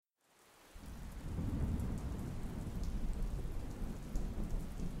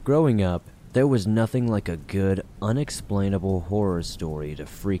Growing up, there was nothing like a good, unexplainable horror story to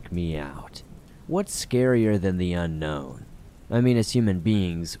freak me out. What's scarier than the unknown? I mean, as human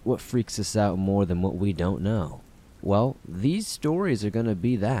beings, what freaks us out more than what we don't know? Well, these stories are gonna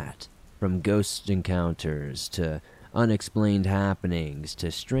be that. From ghost encounters to unexplained happenings to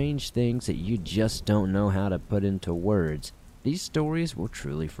strange things that you just don't know how to put into words, these stories will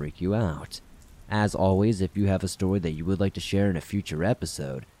truly freak you out. As always, if you have a story that you would like to share in a future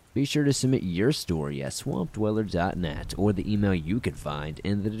episode, be sure to submit your story at swampdweller.net or the email you can find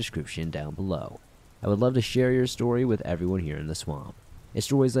in the description down below. I would love to share your story with everyone here in the swamp. It's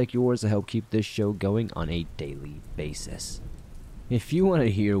stories like yours that help keep this show going on a daily basis. If you want to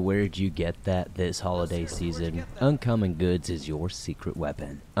hear where'd you get that this holiday season, Uncommon Goods is your secret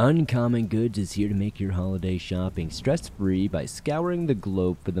weapon. Uncommon Goods is here to make your holiday shopping stress-free by scouring the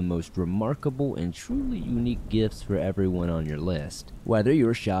globe for the most remarkable and truly unique gifts for everyone on your list. Whether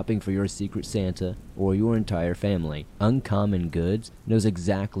you're shopping for your secret Santa or your entire family, Uncommon Goods knows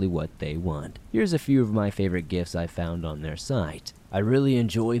exactly what they want. Here's a few of my favorite gifts I found on their site. I really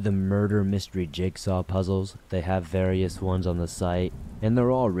enjoy the murder mystery jigsaw puzzles. They have various ones on the site, and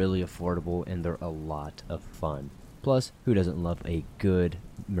they're all really affordable and they're a lot of fun. Plus, who doesn't love a good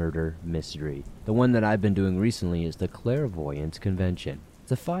murder mystery? The one that I've been doing recently is the Clairvoyance Convention.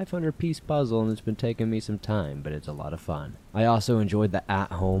 It's a 500-piece puzzle and it's been taking me some time, but it's a lot of fun. I also enjoyed the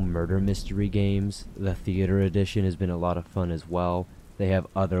at-home murder mystery games. The theater edition has been a lot of fun as well. They have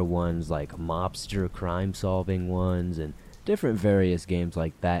other ones like mobster crime-solving ones and different various games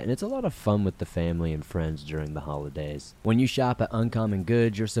like that, and it's a lot of fun with the family and friends during the holidays. When you shop at Uncommon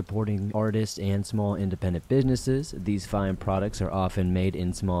Goods, you're supporting artists and small independent businesses. These fine products are often made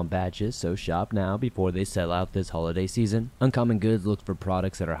in small batches, so shop now before they sell out this holiday season. Uncommon Goods looks for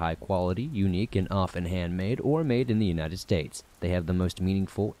products that are high quality, unique, and often handmade or made in the United States. They have the most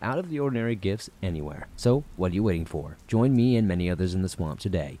meaningful, out-of-the-ordinary gifts anywhere. So, what are you waiting for? Join me and many others in the swamp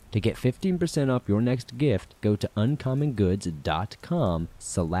today. To get 15% off your next gift, go to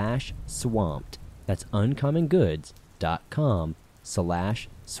uncommongoods.com/swamped. That's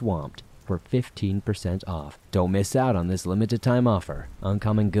uncommongoods.com/swamped for 15% off. Don't miss out on this limited time offer.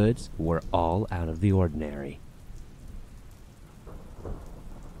 Uncommon Goods, we're all out of the ordinary.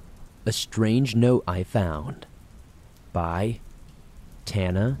 A Strange Note I Found by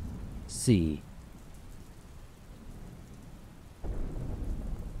Tana C.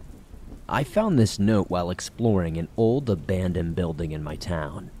 I found this note while exploring an old abandoned building in my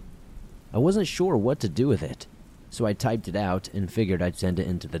town. I wasn't sure what to do with it, so I typed it out and figured I'd send it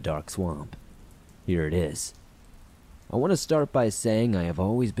into the dark swamp. Here it is. I want to start by saying I have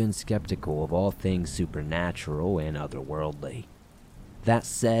always been skeptical of all things supernatural and otherworldly. That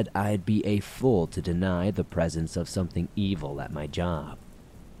said, I'd be a fool to deny the presence of something evil at my job.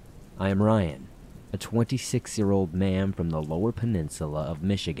 I am Ryan, a 26-year-old man from the Lower Peninsula of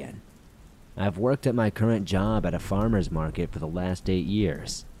Michigan. I've worked at my current job at a farmer's market for the last 8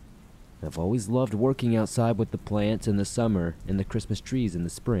 years. I've always loved working outside with the plants in the summer and the Christmas trees in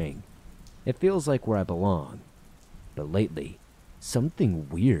the spring. It feels like where I belong. But lately, something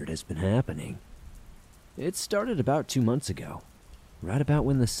weird has been happening. It started about 2 months ago. Right about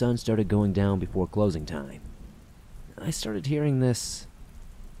when the sun started going down before closing time. I started hearing this,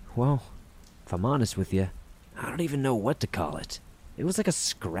 well, if I'm honest with you, I don't even know what to call it. It was like a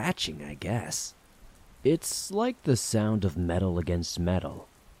scratching, I guess. It's like the sound of metal against metal,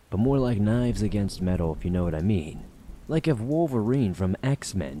 but more like knives against metal if you know what I mean. Like if Wolverine from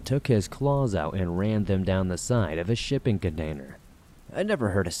X-Men took his claws out and ran them down the side of a shipping container. I'd never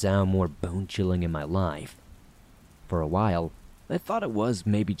heard a sound more bone-chilling in my life. For a while, I thought it was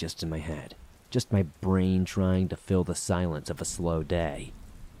maybe just in my head, just my brain trying to fill the silence of a slow day.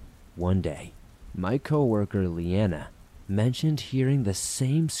 One day, my coworker Leanna mentioned hearing the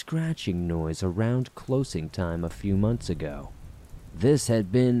same scratching noise around closing time a few months ago. This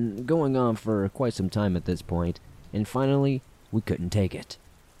had been going on for quite some time at this point, and finally, we couldn't take it.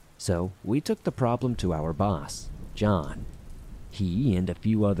 So, we took the problem to our boss, John. He and a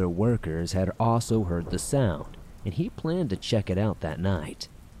few other workers had also heard the sound, and he planned to check it out that night.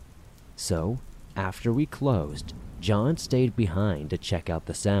 So, after we closed, John stayed behind to check out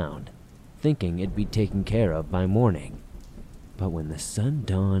the sound, thinking it'd be taken care of by morning. But when the sun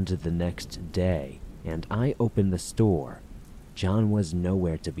dawned the next day and I opened the store, John was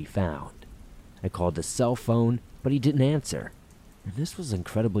nowhere to be found. I called his cell phone, but he didn't answer, and this was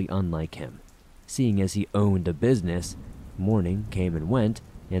incredibly unlike him. Seeing as he owned a business, morning came and went,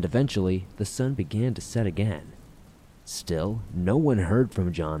 and eventually the sun began to set again. Still, no one heard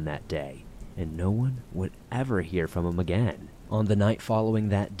from John that day, and no one would ever hear from him again. On the night following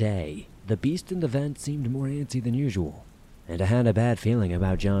that day, the beast in the vent seemed more antsy than usual, and I had a bad feeling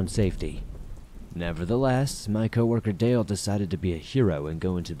about John's safety. Nevertheless, my coworker Dale decided to be a hero and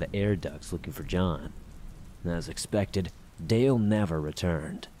go into the air ducts looking for John. As expected, Dale never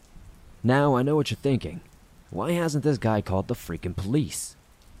returned. Now I know what you're thinking. Why hasn't this guy called the freaking police?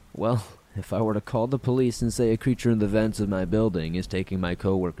 Well, if I were to call the police and say a creature in the vents of my building is taking my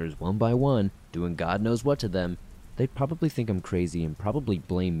coworkers one by one, doing God knows what to them, they'd probably think I'm crazy and probably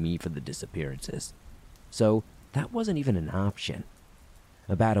blame me for the disappearances. So that wasn't even an option.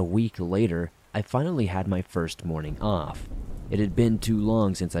 About a week later, I finally had my first morning off. It had been too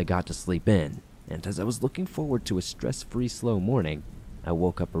long since I got to sleep in, and as I was looking forward to a stress-free slow morning, I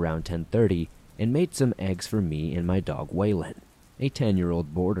woke up around 10:30 and made some eggs for me and my dog Waylon, a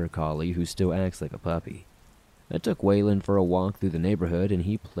 10-year-old border collie who still acts like a puppy. I took Waylon for a walk through the neighborhood and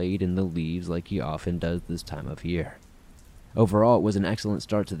he played in the leaves like he often does this time of year. Overall, it was an excellent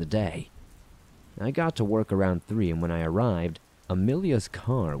start to the day. I got to work around 3 and when I arrived, Amelia's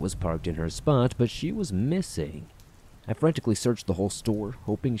car was parked in her spot, but she was missing. I frantically searched the whole store,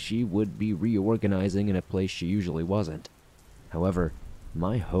 hoping she would be reorganizing in a place she usually wasn't. However,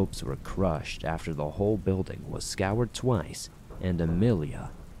 my hopes were crushed after the whole building was scoured twice, and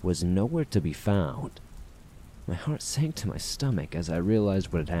Amelia was nowhere to be found. My heart sank to my stomach as I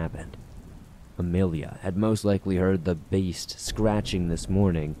realized what had happened. Amelia had most likely heard the beast scratching this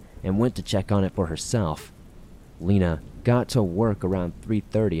morning and went to check on it for herself. Lena got to work around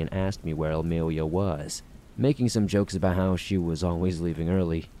 3:30 and asked me where Amelia was, making some jokes about how she was always leaving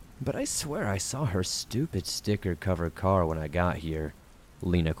early. But I swear I saw her stupid sticker-covered car when I got here,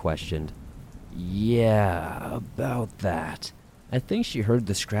 Lena questioned. Yeah, about that. I think she heard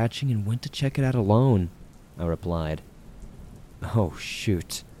the scratching and went to check it out alone, I replied. Oh,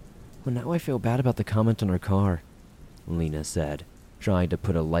 shoot. Well, now I feel bad about the comment on her car, Lena said, trying to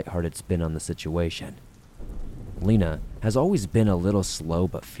put a lighthearted spin on the situation. Lena has always been a little slow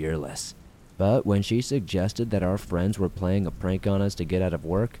but fearless, but when she suggested that our friends were playing a prank on us to get out of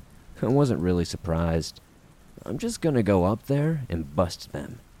work, I wasn't really surprised. I'm just gonna go up there and bust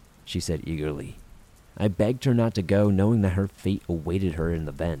them, she said eagerly. I begged her not to go, knowing that her fate awaited her in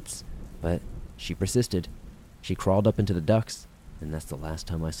the vents, but she persisted. She crawled up into the ducts, and that's the last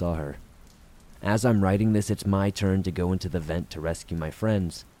time I saw her. As I'm writing this, it's my turn to go into the vent to rescue my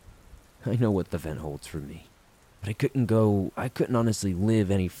friends. I know what the vent holds for me, but I couldn't honestly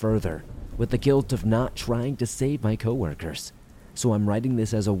live any further with the guilt of not trying to save my coworkers. So I'm writing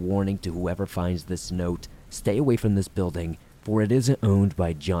this as a warning to whoever finds this note. Stay away from this building, for it isn't owned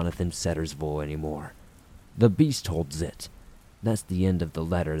by Jonathan Settersville anymore. The beast holds it. That's the end of the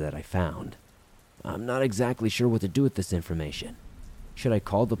letter that I found. I'm not exactly sure what to do with this information. Should I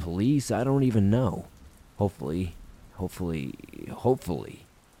call the police? I don't even know. Hopefully,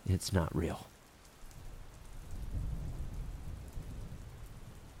 it's not real.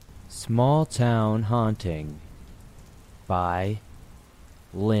 Small Town Haunting by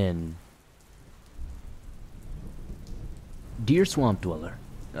Lynn. Dear Swamp Dweller,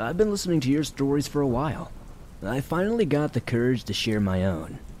 I've been listening to your stories for a while. I finally got the courage to share my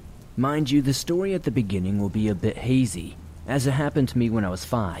own. Mind you, the story at the beginning will be a bit hazy, as it happened to me when I was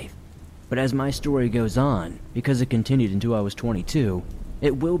 5. But as my story goes on, because it continued until I was 22,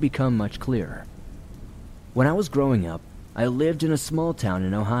 it will become much clearer. When I was growing up, I lived in a small town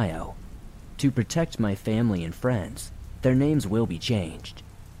in Ohio. To protect my family and friends, their names will be changed.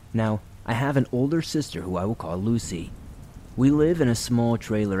 Now, I have an older sister who I will call Lucy. We live in a small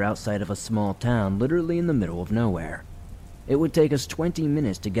trailer outside of a small town, literally in the middle of nowhere. It would take us 20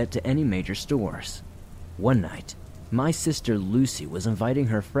 minutes to get to any major stores. One night, my sister Lucy was inviting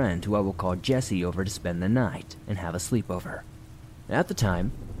her friend, who I will call Jessie, over to spend the night and have a sleepover. At the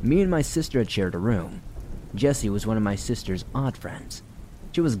time, me and my sister had shared a room. Jessie was one of my sister's odd friends.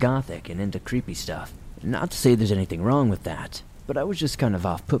 She was gothic and into creepy stuff. Not to say there's anything wrong with that, but I was just kind of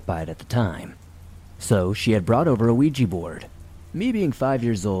off-put by it at the time. So she had brought over a Ouija board. Me being 5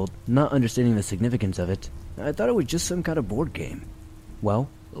 years old, not understanding the significance of it, I thought it was just some kind of board game. Well,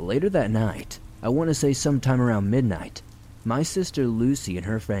 later that night, I want to say sometime around midnight, my sister Lucy and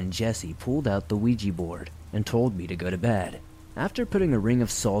her friend Jessie pulled out the Ouija board and told me to go to bed, after putting a ring of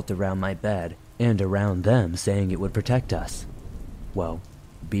salt around my bed and around them, saying it would protect us. Well,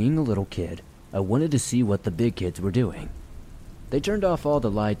 being a little kid, I wanted to see what the big kids were doing. They turned off all the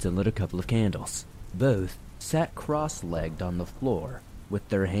lights and lit a couple of candles. Both sat cross-legged on the floor with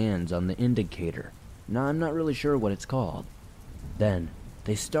their hands on the indicator. Now, I'm not really sure what it's called. Then,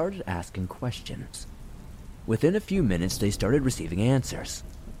 they started asking questions. Within a few minutes, they started receiving answers.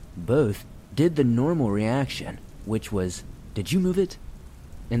 Both did the normal reaction, which was Did you move it?"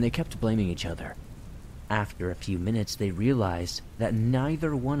 And they kept blaming each other. After a few minutes, they realized that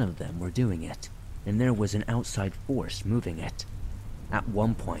neither one of them were doing it, and there was an outside force moving it. At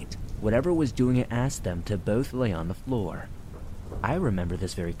one point, whatever was doing it asked them to both lay on the floor. I remember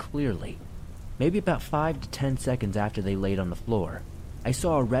this very clearly. Maybe about 5 to 10 seconds after they laid on the floor, I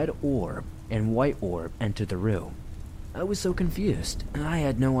saw a red orb and white orb enter the room. I was so confused, I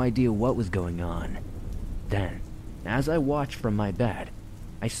had no idea what was going on. Then, as I watched from my bed,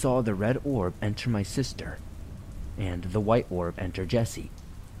 I saw the red orb enter my sister, and the white orb enter Jessie.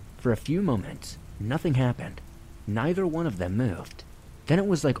 For a few moments, nothing happened. Neither one of them moved. Then it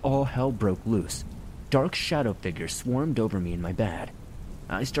was like all hell broke loose. Dark shadow figures swarmed over me in my bed.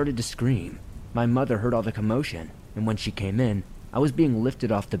 I started to scream. My mother heard all the commotion, and when she came in, I was being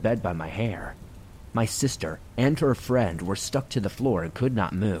lifted off the bed by my hair. My sister and her friend were stuck to the floor and could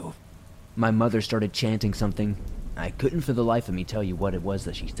not move. My mother started chanting something. I couldn't for the life of me tell you what it was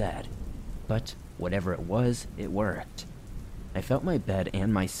that she said, but whatever it was, it worked. I felt my bed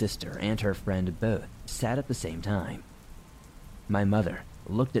and my sister and her friend both sat at the same time. My mother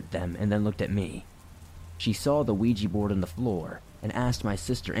looked at them and then looked at me. She saw the Ouija board on the floor and asked my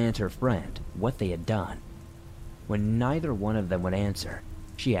sister and her friend what they had done. When neither one of them would answer,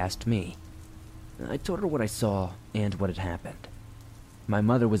 she asked me. I told her what I saw and what had happened. My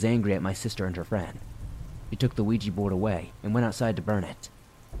mother was angry at my sister and her friend. She took the Ouija board away and went outside to burn it.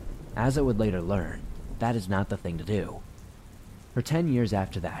 As I would later learn, that is not the thing to do. For 10 years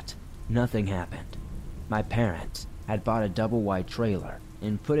after that, nothing happened. My parents had bought a double-wide trailer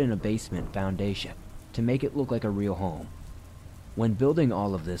and put in a basement foundation to make it look like a real home. When building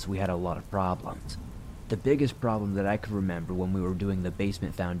all of this, we had a lot of problems. The biggest problem that I could remember when we were doing the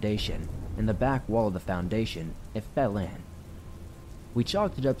basement foundation, in the back wall of the foundation, it fell in. We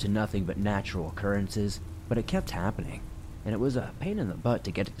chalked it up to nothing but natural occurrences, but it kept happening, and it was a pain in the butt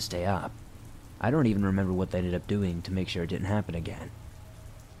to get it to stay up. I don't even remember what they ended up doing to make sure it didn't happen again.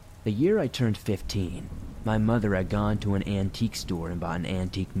 The year I turned 15, my mother had gone to an antique store and bought an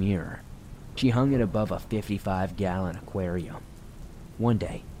antique mirror. She hung it above a 55-gallon aquarium. One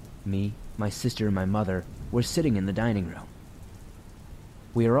day, me, my sister, and my mother were sitting in the dining room.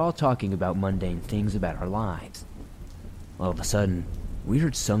 We were all talking about mundane things about our lives. All of a sudden, we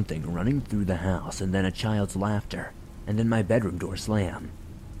heard something running through the house, and then a child's laughter, and then my bedroom door slam.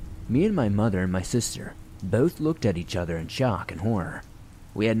 Me and my mother and my sister both looked at each other in shock and horror.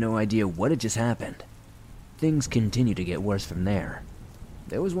 We had no idea what had just happened. Things continued to get worse from there.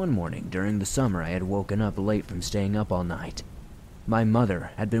 There was one morning during the summer I had woken up late from staying up all night. My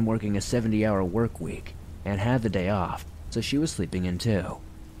mother had been working a 70-hour work week and had the day off, so she was sleeping in too.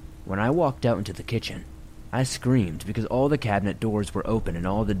 When I walked out into the kitchen, I screamed because all the cabinet doors were open and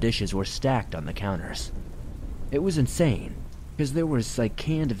all the dishes were stacked on the counters. It was insane, because there was like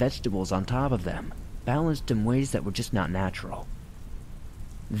canned vegetables on top of them, balanced in ways that were just not natural.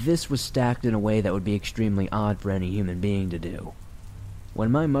 This was stacked in a way that would be extremely odd for any human being to do.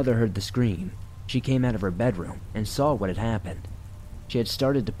 When my mother heard the scream, she came out of her bedroom and saw what had happened. She had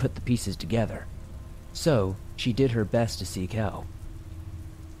started to put the pieces together, so she did her best to seek help.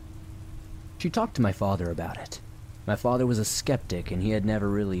 She talked to my father about it. My father was a skeptic and he had never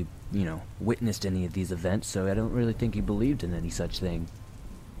really, witnessed any of these events, so I don't really think he believed in any such thing.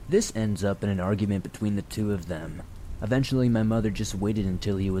 This ends up in an argument between the two of them. Eventually, my mother just waited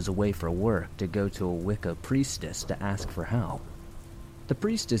until he was away for work to go to a Wicca priestess to ask for help. The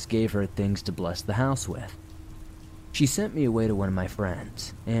priestess gave her things to bless the house with. She sent me away to one of my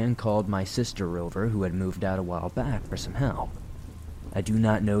friends, and called my sister over who had moved out a while back for some help. I do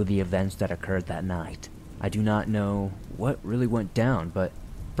not know the events that occurred that night. I do not know what really went down, but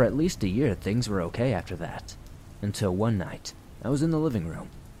for at least a year things were okay after that. Until one night, I was in the living room.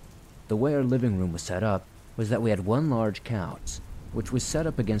 The way our living room was set up was that we had one large couch, which was set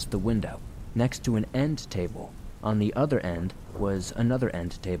up against the window, next to an end table. On the other end was another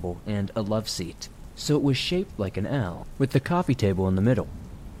end table and a love seat, so it was shaped like an L, with the coffee table in the middle.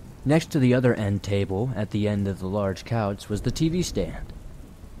 Next to the other end table, at the end of the large couch, was the TV stand.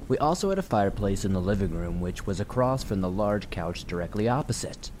 We also had a fireplace in the living room, which was across from the large couch directly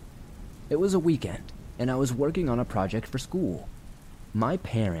opposite. It was a weekend, and I was working on a project for school. My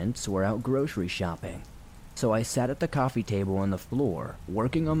parents were out grocery shopping, so I sat at the coffee table on the floor,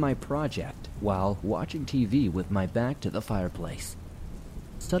 working on my project, while watching TV with my back to the fireplace.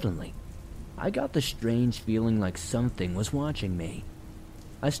 Suddenly, I got the strange feeling like something was watching me.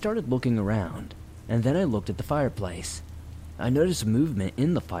 I started looking around, and then I looked at the fireplace. I noticed movement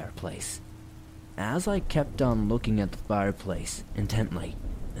in the fireplace. As I kept on looking at the fireplace intently,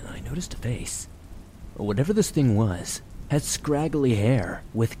 I noticed a face. Whatever this thing was, had scraggly hair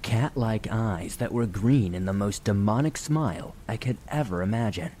with cat-like eyes that were green and the most demonic smile I could ever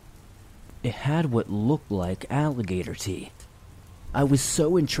imagine. It had what looked like alligator teeth. I was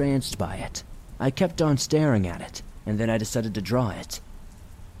so entranced by it. I kept on staring at it, and then I decided to draw it.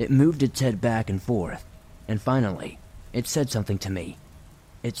 It moved its head back and forth, and finally, it said something to me.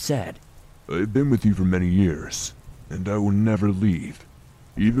 It said, "I've been with you for many years, and I will never leave.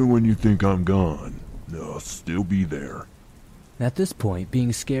 Even when you think I'm gone, I'll still be there." At this point,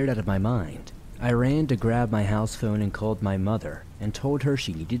 being scared out of my mind, I ran to grab my house phone and called my mother and told her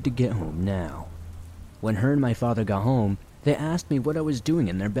she needed to get home now. When her and my father got home, they asked me what I was doing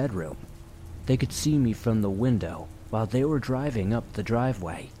in their bedroom. They could see me from the window while they were driving up the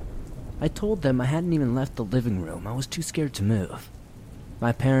driveway. I told them I hadn't even left the living room. I was too scared to move.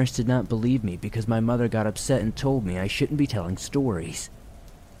 My parents did not believe me because my mother got upset and told me I shouldn't be telling stories.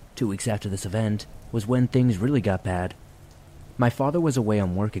 2 weeks after this event was when things really got bad. My father was away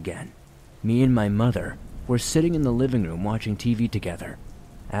on work again. Me and my mother were sitting in the living room watching TV together.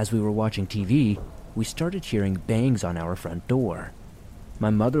 As we were watching TV, we started hearing bangs on our front door. My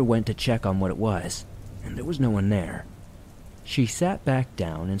mother went to check on what it was, and there was no one there. She sat back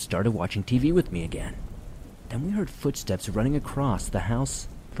down and started watching TV with me again. Then we heard footsteps running across the house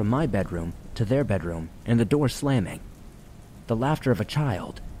from my bedroom to their bedroom and the door slamming. The laughter of a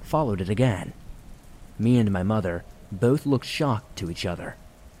child followed it again. Me and my mother both looked shocked to each other.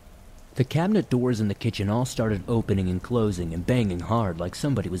 The cabinet doors in the kitchen all started opening and closing and banging hard like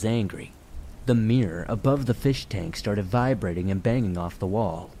somebody was angry. The mirror above the fish tank started vibrating and banging off the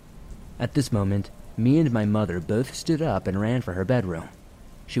wall. At this moment, me and my mother both stood up and ran for her bedroom.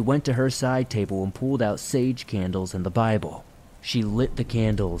 She went to her side table and pulled out sage candles and the Bible. She lit the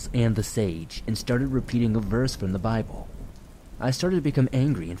candles and the sage and started repeating a verse from the Bible. I started to become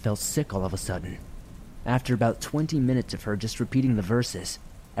angry and felt sick all of a sudden. After about 20 minutes of her just repeating the verses,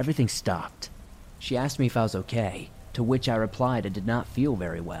 everything stopped. She asked me if I was okay, to which I replied I did not feel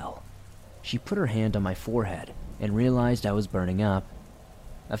very well. She put her hand on my forehead and realized I was burning up.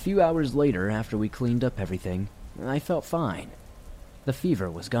 A few hours later, after we cleaned up everything, I felt fine. The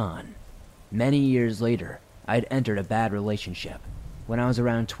fever was gone. Many years later, I had entered a bad relationship. When I was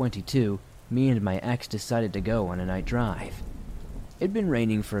around 22, me and my ex decided to go on a night drive. It'd been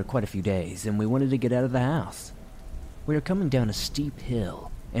raining for quite a few days, and we wanted to get out of the house. We were coming down a steep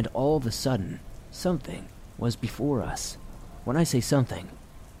hill, and all of a sudden, something was before us. When I say something,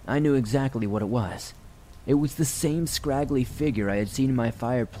 I knew exactly what it was. It was the same scraggly figure I had seen in my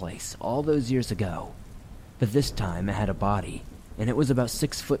fireplace all those years ago. But this time it had a body, and it was about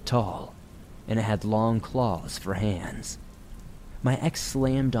 6 foot tall, and it had long claws for hands. My ex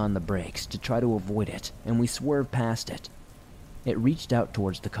slammed on the brakes to try to avoid it, and we swerved past it. It reached out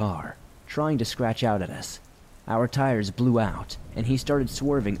towards the car, trying to scratch out at us. Our tires blew out, and he started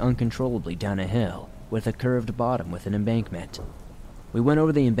swerving uncontrollably down a hill with a curved bottom with an embankment. We went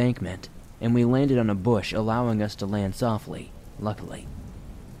over the embankment, and we landed on a bush, allowing us to land softly, luckily.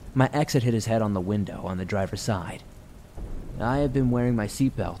 My ex had hit his head on the window on the driver's side. I had been wearing my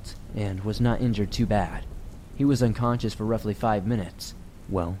seatbelt and was not injured too bad. He was unconscious for roughly 5 minutes.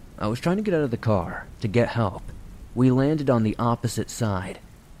 Well, I was trying to get out of the car to get help. We landed on the opposite side,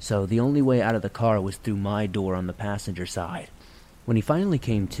 so the only way out of the car was through my door on the passenger side. When he finally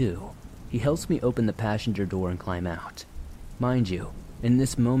came to, he helps me open the passenger door and climb out. Mind you, in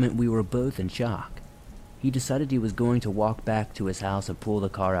this moment we were both in shock. He decided he was going to walk back to his house and pull the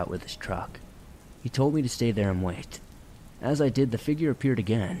car out with his truck. He told me to stay there and wait. As I did, the figure appeared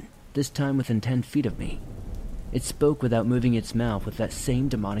again, this time within 10 feet of me. It spoke without moving its mouth with that same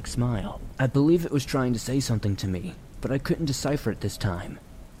demonic smile. I believe it was trying to say something to me, but I couldn't decipher it this time.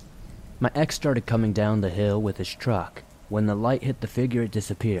 My ex started coming down the hill with his truck. When the light hit the figure, it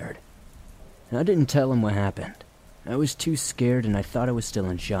disappeared. I didn't tell him what happened. I was too scared and I thought I was still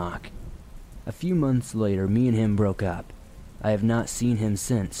in shock. A few months later, me and him broke up. I have not seen him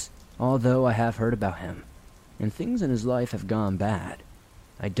since, although I have heard about him, and things in his life have gone bad.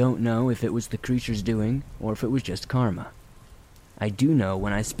 I don't know if it was the creature's doing or if it was just karma. I do know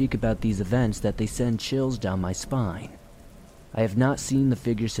when I speak about these events that they send chills down my spine. I have not seen the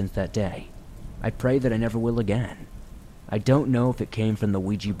figure since that day. I pray that I never will again. I don't know if it came from the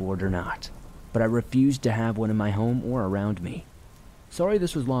Ouija board or not, but I refuse to have one in my home or around me. Sorry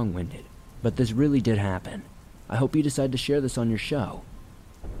this was long-winded, but this really did happen. I hope you decide to share this on your show.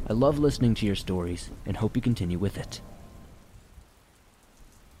 I love listening to your stories and hope you continue with it.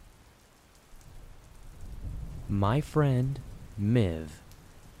 My Friend Miv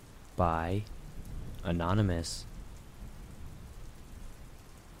by Anonymous.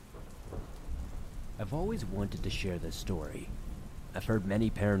 I've always wanted to share this story. I've heard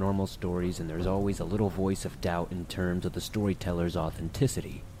many paranormal stories, and there's always a little voice of doubt in terms of the storyteller's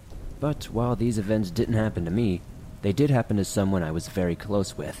authenticity. But while these events didn't happen to me, they did happen to someone I was very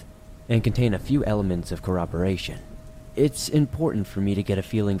close with, and contain a few elements of corroboration. It's important for me to get a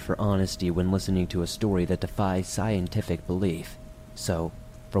feeling for honesty when listening to a story that defies scientific belief. So,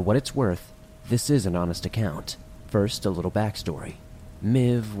 for what it's worth, this is an honest account. First, a little backstory.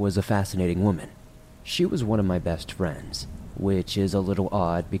 Miv was a fascinating woman. She was one of my best friends, which is a little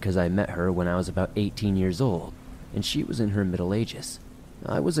odd because I met her when I was about 18 years old, and she was in her middle ages.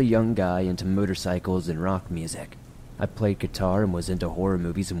 I was a young guy into motorcycles and rock music. I played guitar and was into horror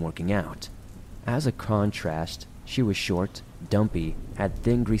movies and working out. As a contrast, she was short, dumpy, had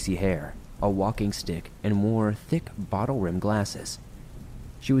thin greasy hair, a walking stick, and wore thick bottle-rimmed glasses.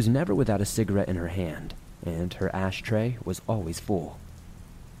 She was never without a cigarette in her hand, and her ashtray was always full.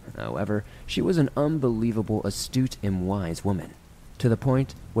 However, she was an unbelievable, astute, and wise woman, to the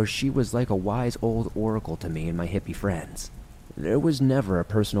point where she was like a wise old oracle to me and my hippie friends. There was never a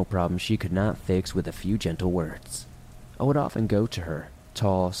personal problem she could not fix with a few gentle words. I would often go to her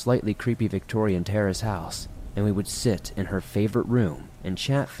tall, slightly creepy Victorian terrace house, and we would sit in her favorite room and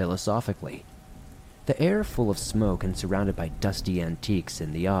chat philosophically. The air full of smoke and surrounded by dusty antiques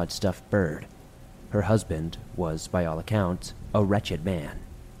and the odd stuffed bird. Her husband was, by all accounts, a wretched man.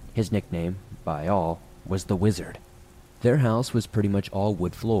 His nickname, by all, was the Wizard. Their house was pretty much all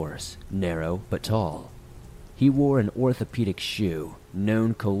wood floors, narrow but tall. He wore an orthopedic shoe,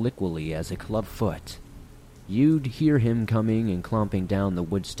 known colloquially as a club foot. You'd hear him coming and clomping down the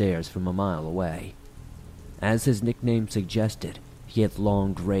wood stairs from a mile away. As his nickname suggested, he had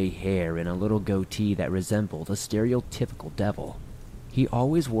long gray hair and a little goatee that resembled a stereotypical devil. He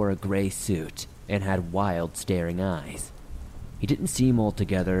always wore a gray suit and had wild, staring eyes. He didn't seem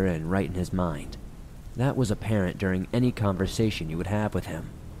altogether and right in his mind. That was apparent during any conversation you would have with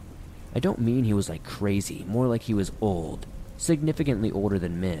him. I don't mean he was like crazy, more like he was old, significantly older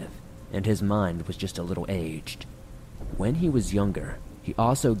than Miv, and his mind was just a little aged. When he was younger, he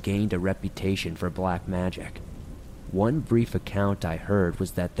also gained a reputation for black magic. One brief account I heard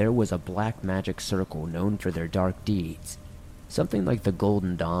was that there was a black magic circle known for their dark deeds, something like the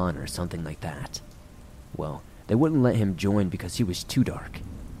Golden Dawn or something like that. Well, they wouldn't let him join because he was too dark.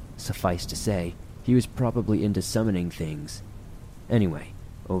 Suffice to say, he was probably into summoning things. Anyway,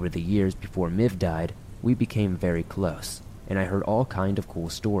 over the years before Miv died, we became very close, and I heard all kind of cool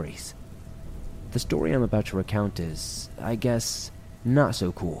stories. The story I'm about to recount is, I guess, not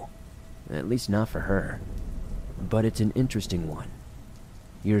so cool. At least not for her. But it's an interesting one.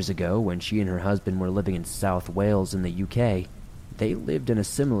 Years ago, when she and her husband were living in South Wales in the UK, they lived in a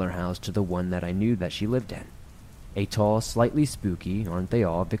similar house to the one that I knew that she lived in. A tall, slightly spooky, aren't they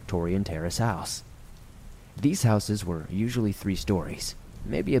all, Victorian terrace house. These houses were usually 3 stories,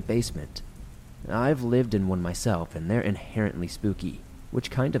 maybe a basement. I've lived in one myself, and they're inherently spooky,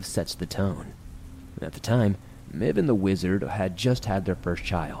 which kind of sets the tone. At the time, Miv and the Wizard had just had their first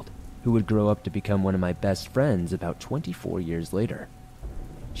child, who would grow up to become one of my best friends about 24 years later.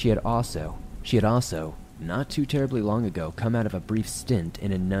 She had also, not too terribly long ago, come out of a brief stint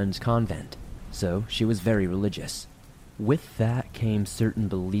in a nun's convent, so she was very religious. With that came certain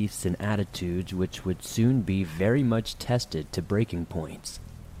beliefs and attitudes which would soon be very much tested to breaking points.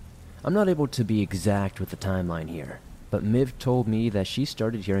 I'm not able to be exact with the timeline here, but Miv told me that she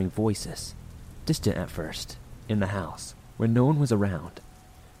started hearing voices, distant at first, in the house, when no one was around.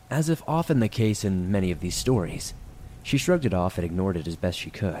 As if often the case in many of these stories, she shrugged it off and ignored it as best she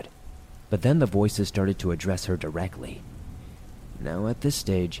could. But then the voices started to address her directly. Now at this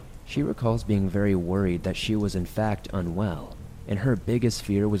stage, she recalls being very worried that she was in fact unwell, and her biggest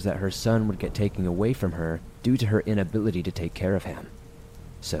fear was that her son would get taken away from her due to her inability to take care of him.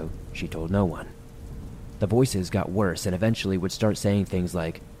 So she told no one. The voices got worse and eventually would start saying things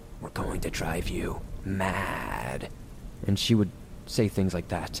like, "We're going to drive you mad," and she would say things like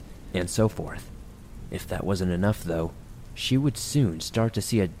that, and so forth. If that wasn't enough, though, she would soon start to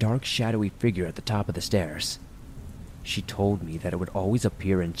see a dark, shadowy figure at the top of the stairs. She told me that it would always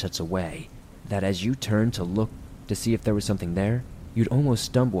appear in such a way that as you turned to look to see if there was something there, you'd almost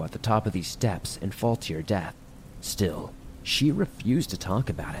stumble at the top of these steps and fall to your death. Still, she refused to talk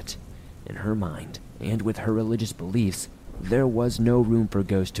about it. In her mind, and with her religious beliefs, there was no room for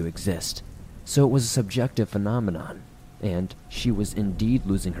ghosts to exist, so it was a subjective phenomenon, and she was indeed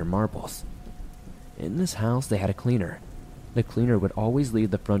losing her marbles. In this house, they had a cleaner. The cleaner would always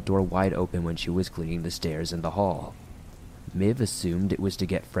leave the front door wide open when she was cleaning the stairs and the hall. Miv assumed it was to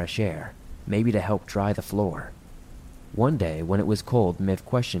get fresh air, maybe to help dry the floor. One day, when it was cold, Miv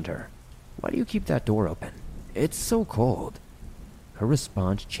questioned her, Why do you keep that door open? It's so cold." Her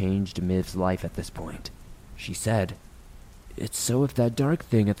response changed Miv's life at this point. She said, "It's so if that dark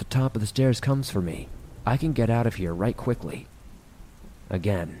thing at the top of the stairs comes for me, I can get out of here right quickly."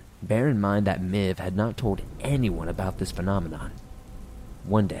 Again, bear in mind that Miv had not told anyone about this phenomenon.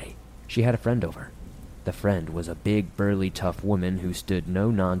 One day, she had a friend over. The friend was a big, burly, tough woman who stood no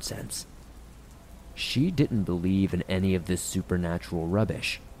nonsense. She didn't believe in any of this supernatural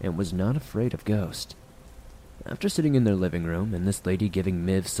rubbish and was not afraid of ghosts. After sitting in their living room and this lady giving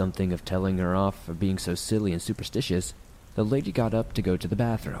Miv something of telling her off for being so silly and superstitious, the lady got up to go to the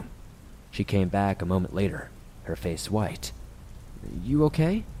bathroom. She came back a moment later, her face white. "You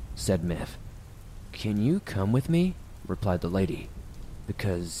okay?" said Miv. "Can you come with me?" replied the lady.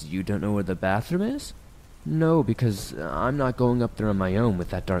 "Because you don't know where the bathroom is?" "No, because I'm not going up there on my own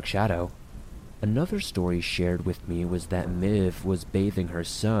with that dark shadow." Another story shared with me was that Miv was bathing her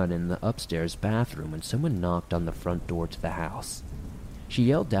son in the upstairs bathroom when someone knocked on the front door to the house. She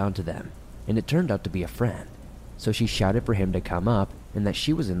yelled down to them, and it turned out to be a friend, so she shouted for him to come up and that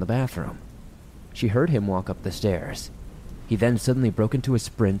she was in the bathroom. She heard him walk up the stairs. He then suddenly broke into a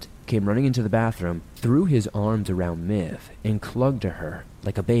sprint, came running into the bathroom, threw his arms around Miv, and clung to her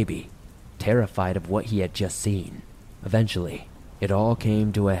like a baby, terrified of what he had just seen. Eventually, it all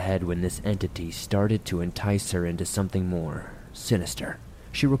came to a head when this entity started to entice her into something more sinister.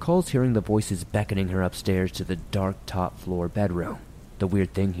 She recalls hearing the voices beckoning her upstairs to the dark top-floor bedroom. The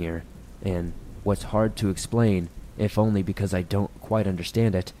weird thing here, and what's hard to explain, if only because I don't quite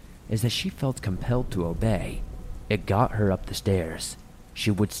understand it, is that she felt compelled to obey. It got her up the stairs.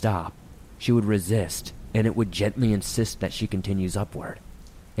 She would stop. She would resist, and it would gently insist that she continues upward.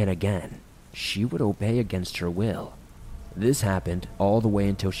 And again, she would obey against her will. This happened all the way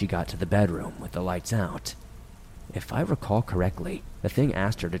until she got to the bedroom with the lights out. If I recall correctly, the thing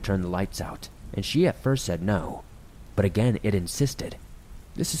asked her to turn the lights out, and she at first said no. But again, it insisted.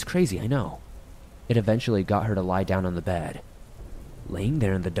 This is crazy, I know. It eventually got her to lie down on the bed. Laying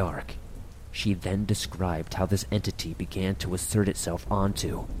there in the dark, she then described how this entity began to assert itself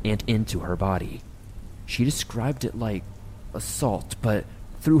onto and into her body. She described it like assault, but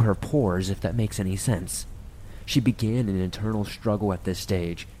through her pores, if that makes any sense. She began an internal struggle at this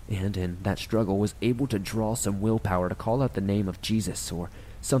stage, and in that struggle was able to draw some willpower to call out the name of Jesus or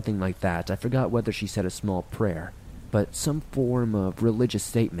something like that. I forgot whether she said a small prayer, but some form of religious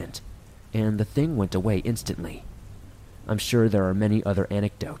statement, and the thing went away instantly. I'm sure there are many other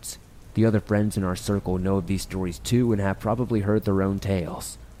anecdotes. The other friends in our circle know of these stories too and have probably heard their own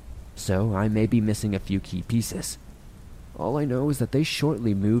tales. So I may be missing a few key pieces. All I know is that they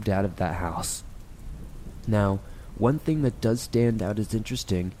shortly moved out of that house. Now, one thing that does stand out as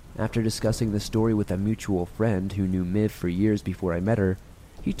interesting, after discussing the story with a mutual friend who knew Miv for years before I met her,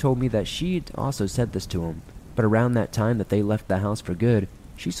 he told me that she'd also said this to him, but around that time that they left the house for good,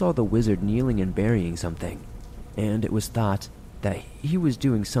 she saw the wizard kneeling and burying something, and it was thought that he was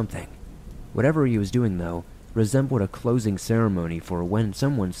doing something. Whatever he was doing, though, resembled a closing ceremony for when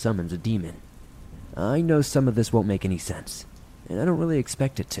someone summons a demon. I know some of this won't make any sense, and I don't really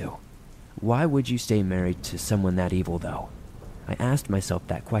expect it to. Why would you stay married to someone that evil, though? I asked myself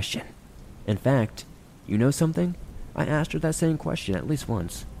that question. In fact, you know something? I asked her that same question at least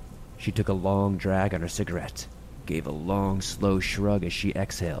once. She took a long drag on her cigarette, gave a long, slow shrug as she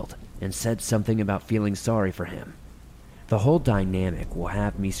exhaled, and said something about feeling sorry for him. The whole dynamic will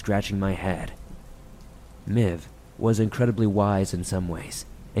have me scratching my head. Miv was incredibly wise in some ways,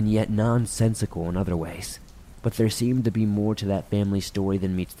 and yet nonsensical in other ways, but there seemed to be more to that family story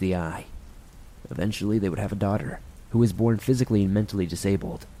than meets the eye. Eventually, they would have a daughter, who was born physically and mentally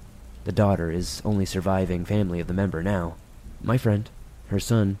disabled. The daughter is only surviving family of the member now. My friend, her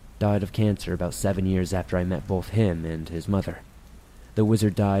son, died of cancer about 7 years after I met both him and his mother. The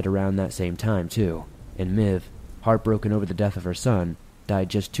wizard died around that same time, too, and Miv, heartbroken over the death of her son, died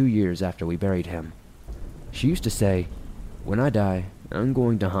just 2 years after we buried him. She used to say, "When I die, I'm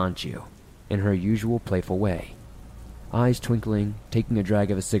going to haunt you," in her usual playful way. Eyes twinkling, taking a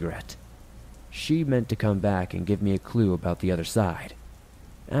drag of a cigarette. She meant to come back and give me a clue about the other side.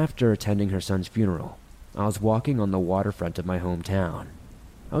 After attending her son's funeral, I was walking on the waterfront of my hometown.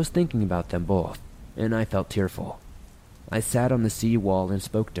 I was thinking about them both, and I felt tearful. I sat on the sea wall and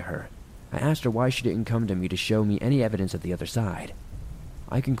spoke to her. I asked her why she didn't come to me to show me any evidence of the other side.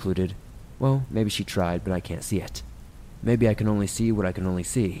 I concluded, well, maybe she tried, but I can't see it. Maybe I can only see what I can only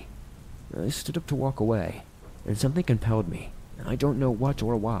see. I stood up to walk away, and something compelled me, I don't know what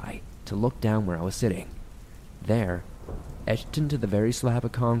or why, to look down where I was sitting. There, etched into the very slab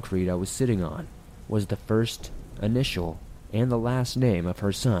of concrete I was sitting on, was the first, initial, and the last name of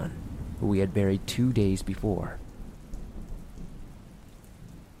her son, who we had buried 2 days before.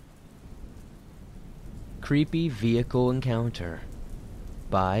 Creepy Vehicle Encounter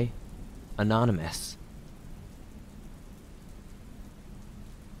by Anonymous.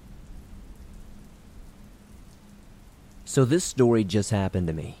 So this story just happened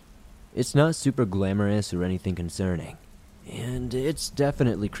to me. It's not super glamorous or anything concerning, and it's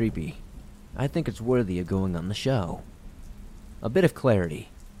definitely creepy. I think it's worthy of going on the show. A bit of clarity.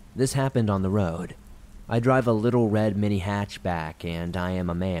 This happened on the road. I drive a little red mini hatchback, and I am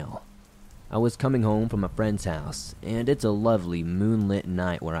a male. I was coming home from a friend's house, and it's a lovely moonlit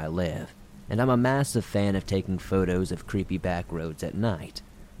night where I live, and I'm a massive fan of taking photos of creepy back roads at night,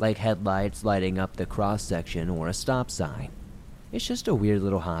 like headlights lighting up the cross-section or a stop sign. It's just a weird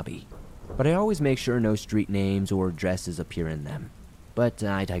little hobby, but I always make sure no street names or addresses appear in them. But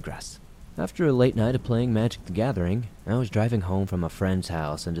I digress. After a late night of playing Magic the Gathering, I was driving home from a friend's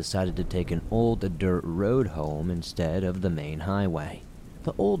house and decided to take an old dirt road home instead of the main highway.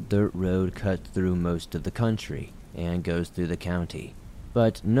 The old dirt road cuts through most of the country and goes through the county,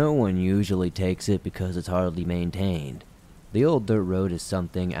 but no one usually takes it because it's hardly maintained. The old dirt road is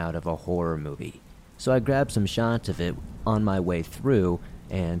something out of a horror movie, so I grabbed some shots of it on my way through,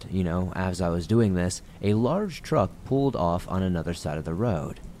 and, as I was doing this, a large truck pulled off on another side of the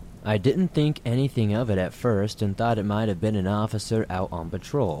road. I didn't think anything of it at first and thought it might have been an officer out on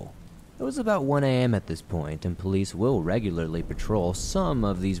patrol. It was about 1 a.m. at this point, and police will regularly patrol some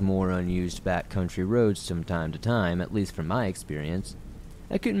of these more unused backcountry roads from time to time, at least from my experience.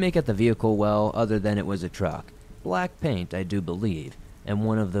 I couldn't make out the vehicle well, other than it was a truck. Black paint, I do believe, and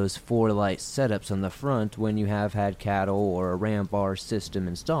one of those 4-light setups on the front when you have had cattle or a ram bar system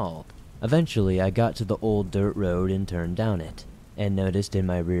installed. Eventually, I got to the old dirt road and turned down it, and noticed in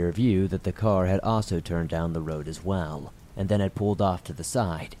my rear view that the car had also turned down the road as well, and then had pulled off to the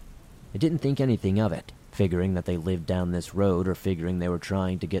side. I didn't think anything of it, figuring that they lived down this road or figuring they were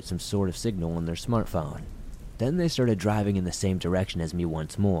trying to get some sort of signal on their smartphone. Then they started driving in the same direction as me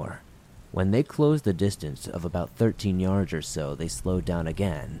once more. When they closed the distance of about 13 yards or so, they slowed down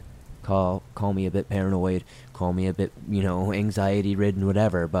again. Call me a bit paranoid, call me a bit, anxiety-ridden,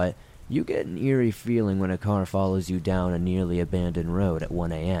 whatever, but you get an eerie feeling when a car follows you down a nearly abandoned road at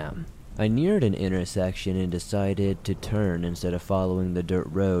 1 a.m. I neared an intersection and decided to turn instead of following the dirt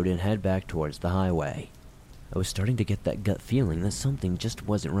road and head back towards the highway. I was starting to get that gut feeling that something just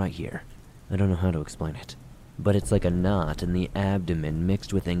wasn't right here. I don't know how to explain it, but it's like a knot in the abdomen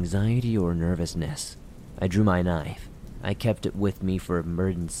mixed with anxiety or nervousness. I drew my knife. I kept it with me for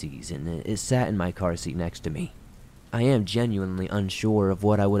emergencies, and it sat in my car seat next to me. I am genuinely unsure of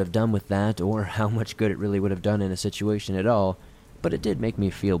what I would have done with that or how much good it really would have done in a situation at all, but it did make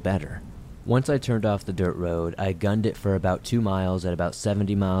me feel better. Once I turned off the dirt road, I gunned it for about 2 miles at about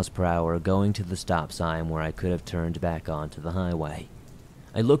 70 miles per hour, going to the stop sign where I could have turned back onto the highway.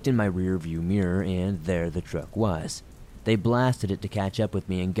 I looked in my rear view mirror, and there the truck was. They blasted it to catch up with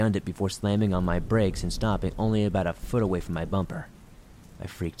me and gunned it before slamming on my brakes and stopping only about a foot away from my bumper. I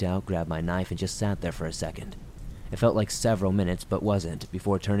freaked out, grabbed my knife, and just sat there for a second. It felt like several minutes, but wasn't,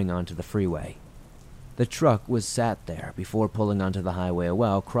 before turning onto the freeway. The truck was sat there before pulling onto the highway a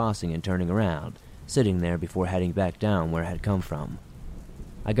while, crossing and turning around, sitting there before heading back down where it had come from.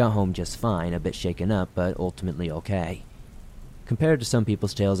 I got home just fine, a bit shaken up, but ultimately okay. Compared to some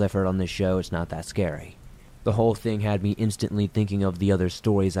people's tales I've heard on this show, it's not that scary. The whole thing had me instantly thinking of the other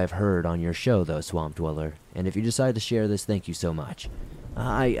stories I've heard on your show, though, Swamp Dweller, and if you decide to share this, thank you so much.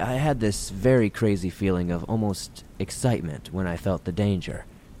 I had this very crazy feeling of almost excitement when I felt the danger.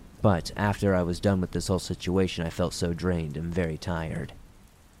 But after I was done with this whole situation, I felt so drained and very tired.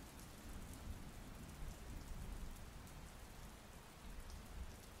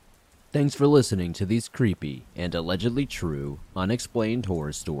 Thanks for listening to these creepy and allegedly true, unexplained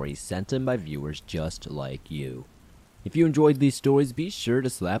horror stories sent in by viewers just like you. If you enjoyed these stories, be sure to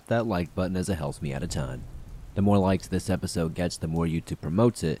slap that like button as it helps me out a ton. The more likes this episode gets, the more YouTube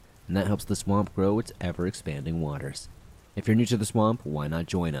promotes it, and that helps the swamp grow its ever-expanding waters. If you're new to the swamp, why not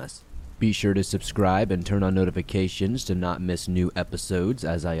join us? Be sure to subscribe and turn on notifications to not miss new episodes,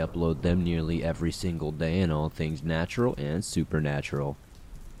 as I upload them nearly every single day in all things natural and supernatural.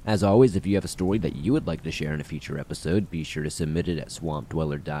 As always, if you have a story that you would like to share in a future episode, be sure to submit it at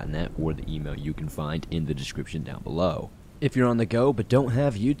swampdweller.net or the email you can find in the description down below. If you're on the go but don't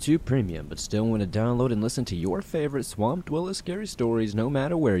have YouTube Premium but still want to download and listen to your favorite Swamp Dweller scary stories no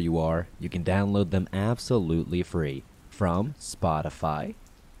matter where you are, you can download them absolutely free from Spotify,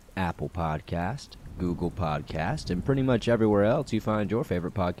 Apple Podcast, Google Podcast, and pretty much everywhere else you find your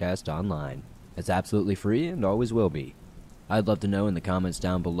favorite podcast online. It's absolutely free and always will be. I'd love to know in the comments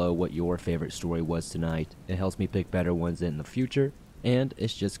down below what your favorite story was tonight. It helps me pick better ones in the future, and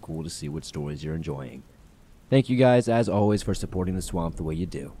it's just cool to see what stories you're enjoying. Thank you guys, as always, for supporting the swamp the way you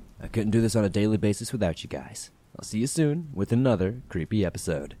do. I couldn't do this on a daily basis without you guys. I'll see you soon with another creepy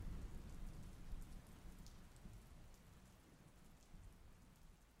episode.